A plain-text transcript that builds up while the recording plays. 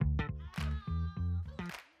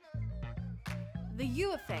The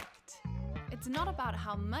you effect. It's not about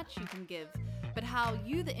how much you can give, but how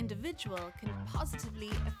you, the individual, can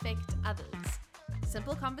positively affect others.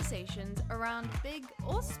 Simple conversations around big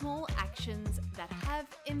or small actions that have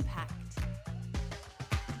impact.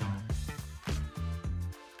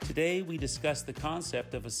 Today we discuss the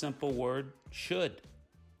concept of a simple word, should,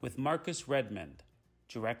 with Markus Redmond,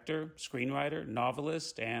 director, screenwriter,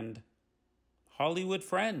 novelist, and Hollywood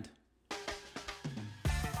friend.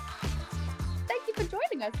 Thank you for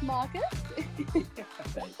joining us, Markus. Thank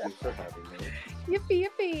you for having me.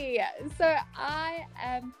 Yippee. So I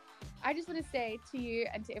just want to say to you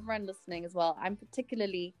and to everyone listening as well, I'm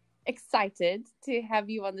particularly excited to have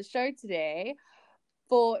you on the show today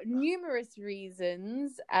for numerous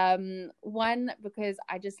reasons. One, because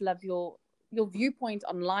I just love your viewpoint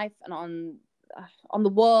on life and on the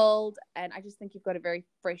world, and I just think you've got a very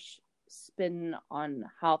fresh spin on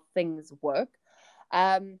how things work.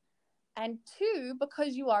 And two,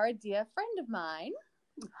 because you are a dear friend of mine.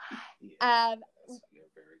 Yes, you're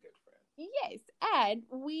a very good friend. Yes, and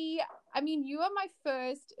you are my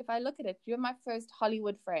first, if I look at it, you're my first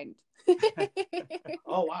Hollywood friend.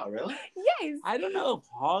 Oh, wow, really? Yes. I don't know if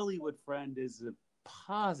Hollywood friend is a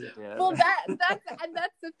positive. Well, that's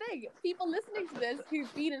the thing. People listening to this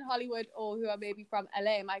who've been in Hollywood or who are maybe from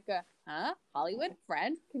LA might go, huh? Hollywood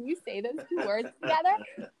friend? Can you say those two words together?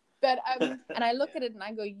 But and I look at it and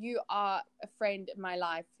I go, you are a friend in my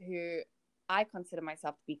life who I consider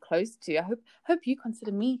myself to be close to. I hope you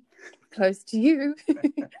consider me close to you.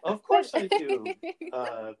 Of course I do.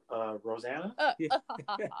 Rosanna? Yeah.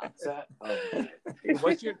 Is that,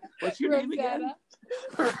 What's your name again?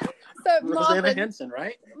 So Rosanna Marvin, Henson,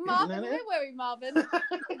 right? Marvin, Isn't that don't worry, Marvin.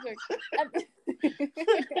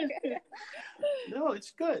 No,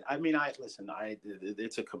 it's good. I mean,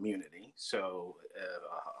 it's a community. So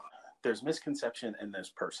there's misconception and there's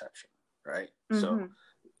perception, right? Mm-hmm. So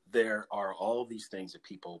there are all these things that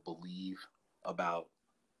people believe about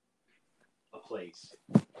a place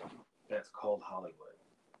that's called Hollywood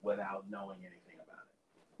without knowing anything about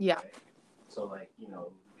it. Yeah. Right? So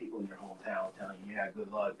people in your hometown telling you, yeah,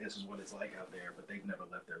 good luck, this is what it's like out there, but they've never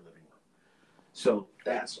left their living room. So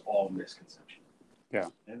that's all misconception. Yeah.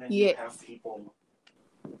 And then you have people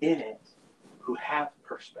in it who have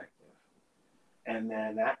perspective. And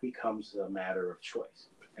then that becomes a matter of choice.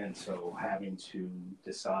 And so having to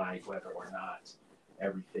decide whether or not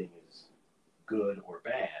everything is good or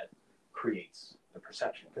bad creates the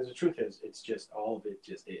perception. Because the truth is, it's just, all of it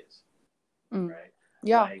just is. Right?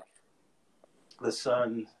 Yeah. Like the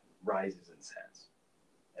sun rises and sets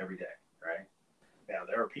every day, right? Now,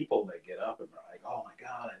 there are people that get up and are like, oh my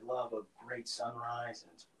God, I love a great sunrise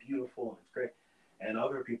and it's beautiful and it's great. And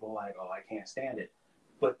other people are like, oh, I can't stand it.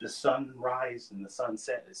 But the sunrise and the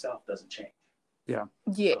sunset itself doesn't change. Yeah.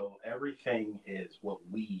 Yeah. So everything is what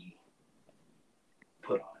we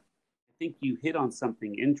put on it. I think you hit on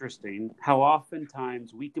something interesting, how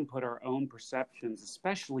oftentimes we can put our own perceptions,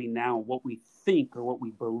 especially now, what we think or what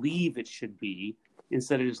we believe it should be,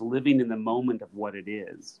 instead of just living in the moment of what it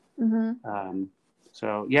is. Mm-hmm.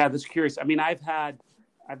 So yeah, that's curious. I mean, I've had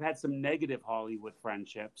some negative Hollywood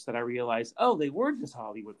friendships that I realized, they were just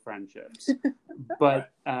Hollywood friendships.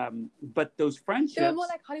 But those friendships, they were more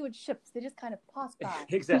like Hollywood ships. They just kind of passed by.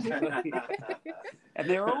 Exactly. And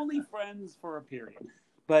they were only friends for a period.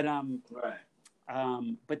 But Right.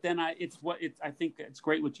 But then I think it's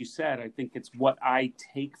great what you said. I think it's what I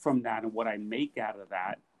take from that and what I make out of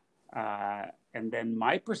that, and then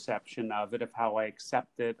my perception of it, of how I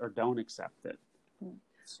accept it or don't accept it.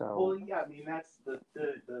 So. Well, yeah, I mean, that's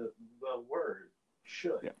the word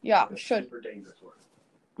should. Yeah, It's a should. super dangerous word.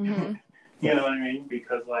 Mm-hmm. You know what I mean?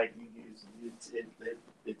 Because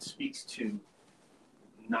it speaks to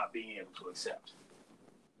not being able to accept.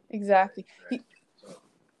 Exactly. Right? So.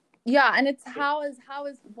 Yeah, and it's how is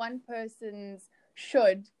one person's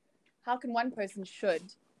should, how can one person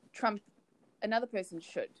should trump another person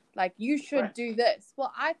should? Like, you should do this.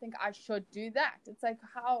 Well, I think I should do that. It's like,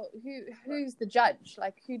 who's the judge?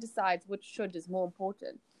 Like, who decides which should is more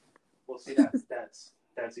important? Well, see, that's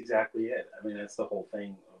exactly it. I mean, that's the whole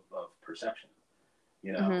thing of perception.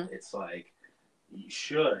 It's like, you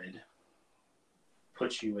should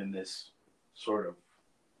put you in this sort of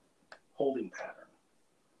holding pattern.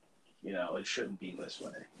 It shouldn't be this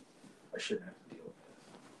way. I shouldn't have to deal with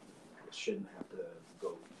this. I shouldn't have to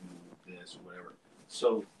go do this or whatever.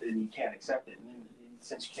 So then you can't accept it. And then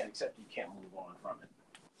since you can't accept it, you can't move on from it.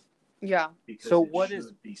 Yeah. Because so it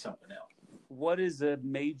should be something else. What is a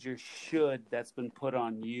major should that's been put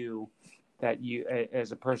on you that you,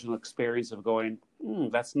 as a personal experience of going,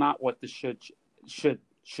 that's not what the should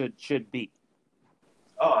be?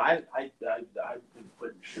 Oh, I've been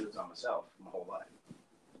putting shoulds on myself my whole life.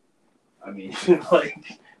 I mean,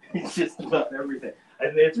 like, it's just about everything.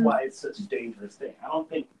 And that's why it's such a dangerous thing. I don't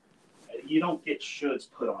think, you don't get shoulds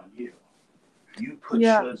put on you. You put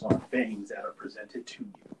shoulds on things that are presented to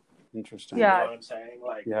you. Interesting. You know what I'm saying?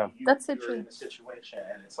 Like, that's so you're true. in a situation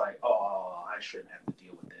and it's like, oh, I shouldn't have to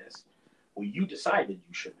deal with this. Well, you decided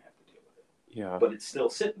you shouldn't have to deal with it. Yeah. But it's still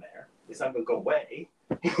sitting there. It's not going to go away.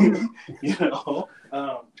 You know?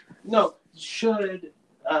 No,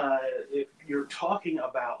 if you're talking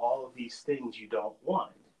about all of these things you don't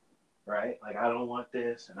want, right? Like, I don't want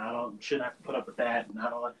this, and shouldn't have to put up with that, and I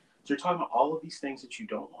don't want. So you're talking about all of these things that you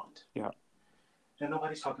don't want. Yeah. And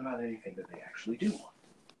nobody's talking about anything that they actually do want.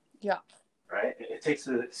 Yeah. Right? It takes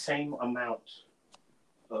the same amount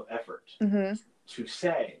of effort to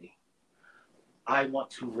say, I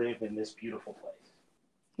want to live in this beautiful place.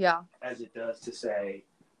 Yeah. As it does to say,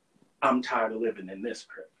 I'm tired of living in this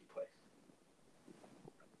crappy place.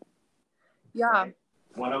 Yeah. Right?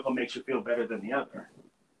 One of them makes you feel better than the other.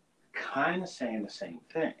 Kind of saying the same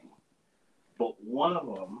thing, but one of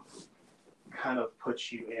them kind of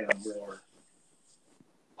puts you in a more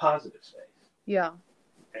positive space. Yeah.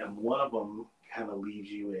 And one of them kind of leaves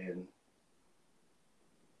you in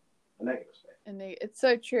a negative space. And it's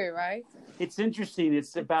so true, right? It's interesting.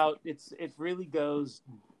 It really goes,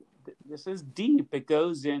 this is deep. It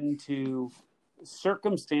goes into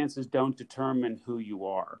circumstances don't determine who you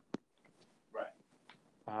are. Right.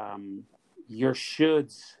 Your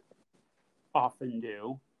shoulds often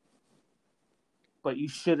do, but you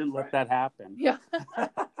shouldn't let that happen. Yeah.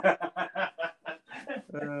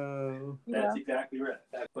 That's exactly right.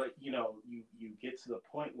 But, you get to the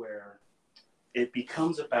point where it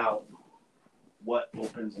becomes about what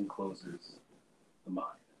opens and closes the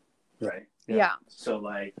mind, right? Yeah. So,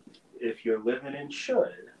 like, if you're living in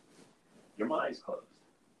should, your mind's closed.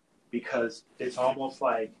 Because it's almost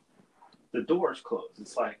like the door's closed.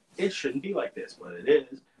 It's like, it shouldn't be like this, but it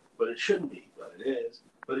is. But it shouldn't be, but it is.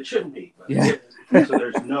 But it shouldn't be, but it is. So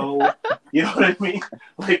there's no, you know what I mean?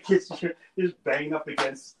 Like, you're just banging up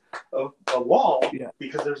against a wall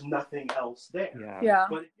because there's nothing else there. Yeah.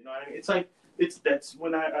 But, you know what I mean? It's like, that's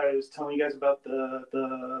when I was telling you guys about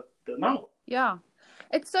the novel. Yeah.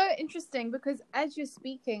 It's so interesting because as you're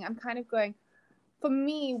speaking, I'm kind of going, for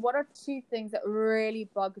me, what are two things that really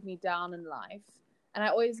bog me down in life? And I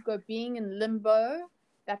always go being in limbo,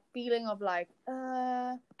 that feeling of like,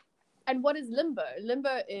 and what is limbo?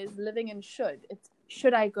 Limbo is living in should. It's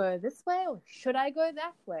should I go this way or should I go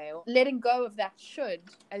that way? Or letting go of that should,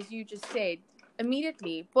 as you just said,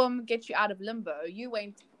 immediately, boom, get you out of limbo. You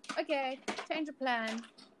went, okay, change of plan.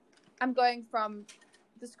 I'm going from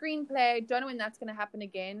the screenplay, don't know when that's going to happen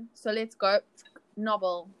again. So let's go.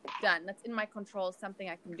 Novel, done. That's in my control, something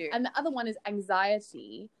I can do. And the other one is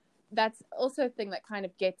anxiety. That's also a thing that kind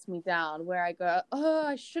of gets me down, where I go, oh,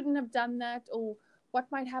 I shouldn't have done that, or what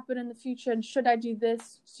might happen in the future, and should I do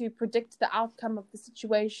this to predict the outcome of the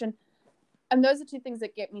situation? And those are two things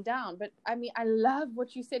that get me down. But I mean, I love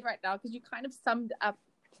what you said right now, because you kind of summed up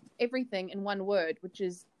everything in one word, which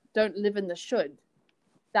is don't live in the should.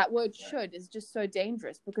 That word should is just so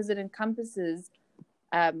dangerous because it encompasses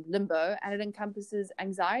limbo and it encompasses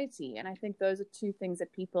anxiety. And I think those are two things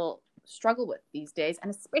that people struggle with these days, and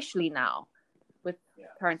especially now with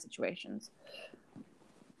current situations.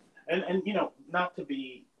 And not to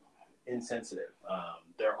be insensitive,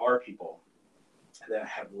 there are people that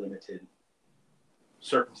have limited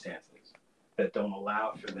circumstances that don't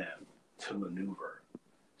allow for them to maneuver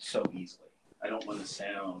so easily. I don't want to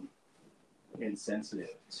sound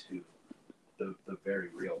insensitive to the very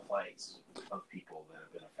real plights of people that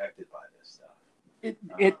have been affected by this stuff.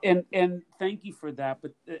 And thank you for that.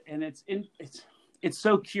 But it's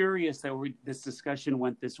so curious that this discussion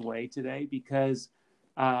went this way today, because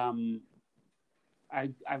I've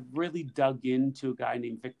really dug into a guy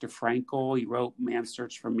named Viktor Frankl. He wrote Man's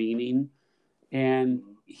Search for Meaning. And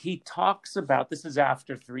he talks about, this is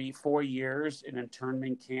after 3-4 years in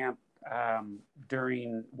internment camp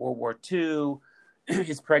during World War II.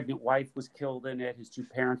 His pregnant wife was killed in it. His two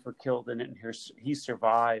parents were killed in it, and he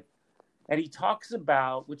survived. And he talks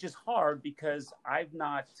about, which is hard because I've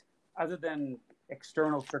not, other than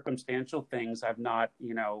external circumstantial things, I've not,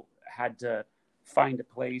 had to find a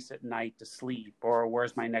place at night to sleep, or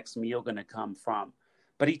where's my next meal going to come from.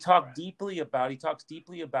 But he talks deeply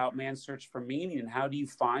about man's search for meaning, and how do you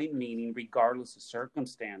find meaning regardless of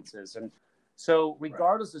circumstances. And so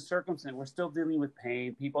regardless of circumstance, we're still dealing with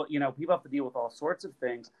pain. People have to deal with all sorts of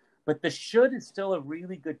things, but the should is still a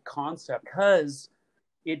really good concept, because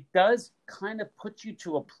it does kind of put you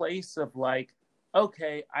to a place of like,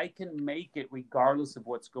 okay, I can make it regardless of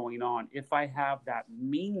what's going on if I have that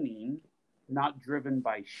meaning not driven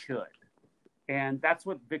by should. And that's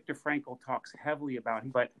what Viktor Frankl talks heavily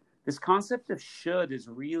about. But this concept of should is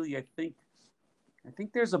really, I think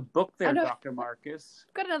there's a book there, Dr. Marcus.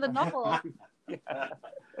 Got another novel. Yeah.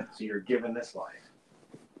 So you're given this life.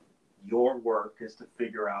 Your work is to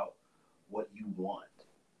figure out what you want.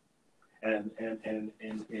 And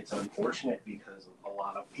it's unfortunate because a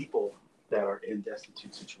lot of people that are in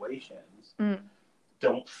destitute situations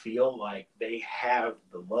don't feel like they have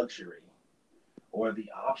the luxury or the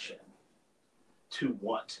option to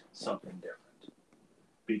want something different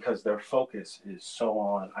because their focus is so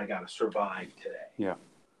on, I got to survive today. Yeah.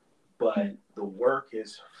 But the work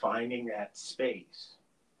is finding that space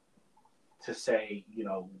to say, you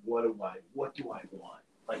know, what do I want?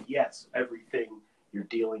 Like, yes, everything you're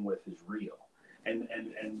dealing with is real. And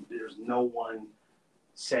there's no one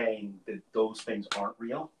saying that those things aren't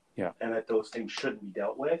real. Yeah. And that those things shouldn't be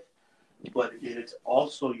dealt with. But it's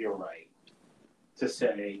also your right to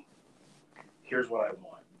say, here's what I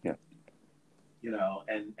want. Yeah. You know,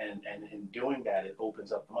 and in doing that, it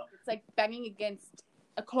opens up the mind. It's like banging against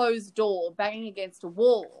a closed door, banging against a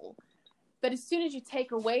wall. But as soon as you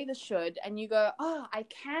take away the should and you go, oh, I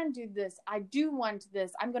can do this. I do want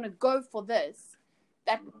this. I'm going to go for this.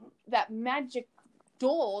 That magic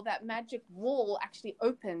door, that magic wall actually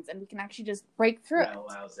opens and we can actually just break through That it.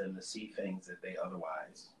 allows them to see things that they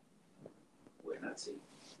otherwise would not see.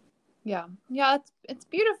 Yeah, it's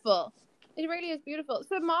beautiful. It really is beautiful.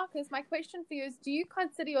 So, Marcus, my question for you is: do you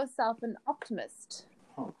consider yourself an optimist?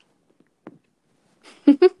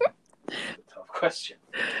 Tough question.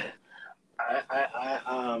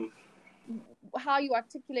 How you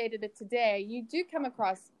articulated it today, you do come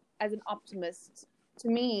across as an optimist to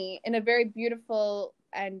me in a very beautiful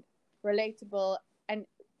and relatable and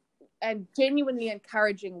genuinely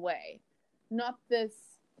encouraging way. Not this,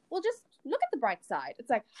 well, just look at the bright side. It's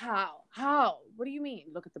like, how? What do you mean,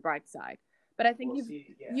 look at the bright side? But I think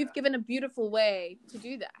you've given a beautiful way to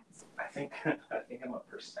do that. I think I'm a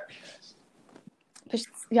perceptionist.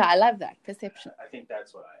 Yeah, I love that, perception. I think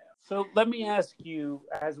that's what I am. So let me ask you,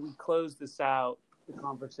 as we close this out,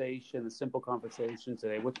 the simple conversation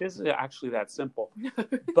today, which isn't actually that simple,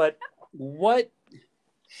 but what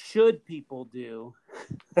should people do?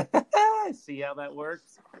 See how that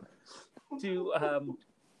works? To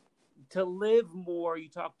live more. You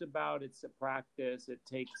talked about it's a practice. It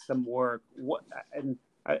takes some work.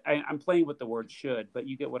 I'm playing with the word should, but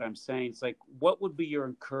you get what I'm saying. It's like, what would be your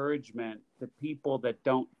encouragement to people that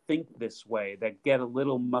don't think this way, that get a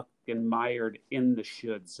little mucked and mired in the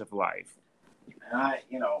shoulds of life? And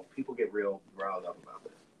people get real riled up about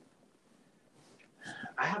this.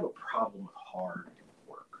 I have a problem with hard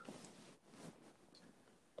work.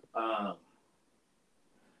 I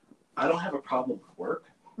don't have a problem with work.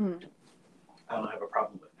 I don't have a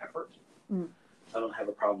problem with effort. I don't have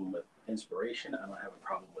a problem with inspiration. I don't have a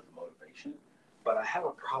problem with motivation. But I have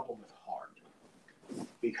a problem with hard.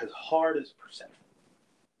 Because hard is perception.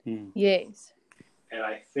 Yes. And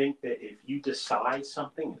I think that if you decide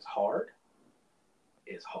something is hard,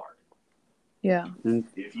 it's hard. Yeah.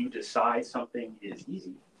 If you decide something is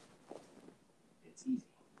easy, it's easy.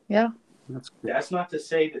 Yeah. That's not to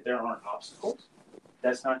say that there aren't obstacles.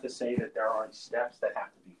 That's not to say that there aren't steps that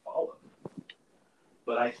have to be followed.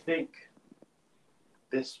 But I think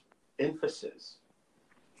this emphasis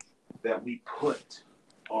that we put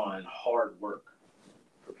on hard work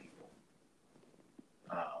for people,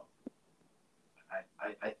 I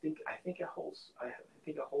think it holds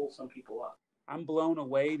some people up. I'm blown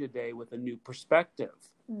away today with a new perspective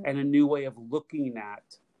and a new way of looking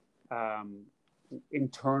at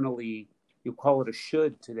internally. You call it a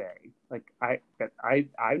should today. Like I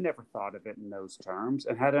never thought of it in those terms.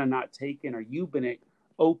 And had I not taken, or you been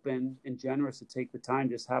open and generous to take the time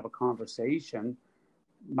to just have a conversation,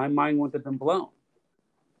 my mind wouldn't have been blown.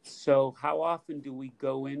 So how often do we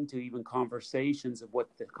go into even conversations of what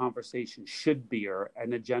the conversation should be, or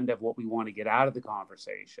an agenda of what we want to get out of the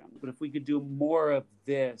conversation? But if we could do more of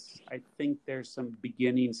this, I think there's some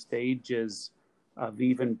beginning stages of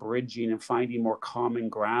even bridging and finding more common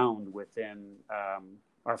ground within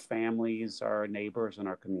our families, our neighbors, and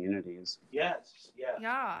our communities. Yes.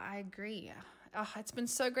 Yeah, I agree. Oh, it's been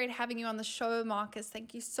so great having you on the show, Marcus.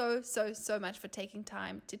 Thank you so much for taking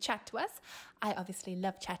time to chat to us. I obviously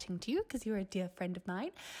love chatting to you because you're a dear friend of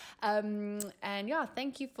mine. And yeah,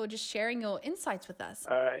 thank you for just sharing your insights with us.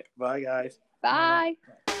 All right. Bye, guys. Bye.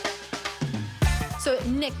 So,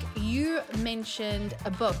 Nick, you mentioned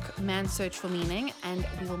a book, Man's Search for Meaning, and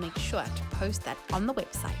we will make sure to post that on the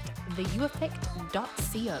website,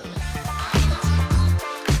 theueffect.co.